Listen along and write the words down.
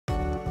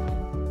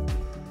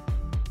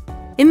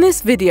In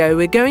this video,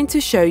 we're going to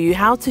show you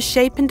how to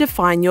shape and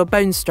define your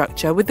bone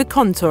structure with the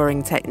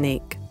contouring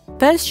technique.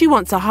 First, you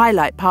want to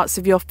highlight parts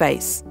of your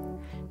face.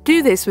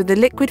 Do this with a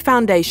liquid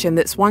foundation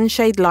that's one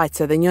shade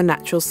lighter than your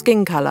natural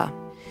skin colour.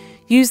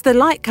 Use the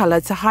light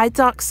colour to hide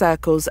dark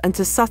circles and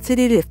to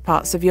subtly lift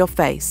parts of your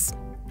face.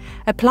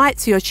 Apply it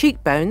to your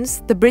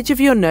cheekbones, the bridge of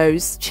your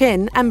nose,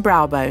 chin and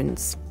brow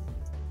bones.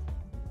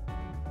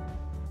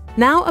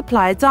 Now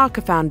apply a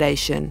darker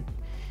foundation.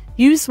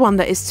 Use one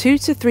that is 2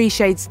 to 3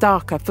 shades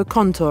darker for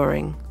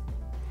contouring.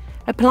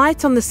 Apply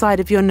it on the side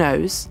of your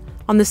nose,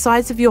 on the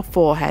sides of your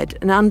forehead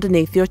and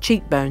underneath your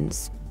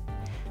cheekbones.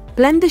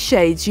 Blend the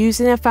shades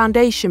using a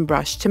foundation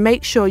brush to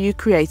make sure you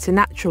create a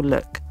natural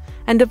look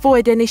and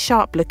avoid any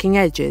sharp-looking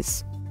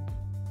edges.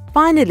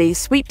 Finally,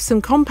 sweep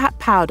some compact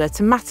powder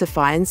to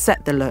mattify and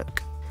set the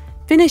look.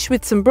 Finish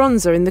with some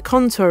bronzer in the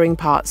contouring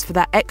parts for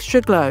that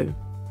extra glow.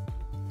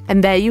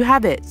 And there you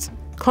have it,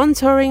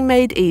 contouring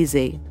made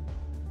easy.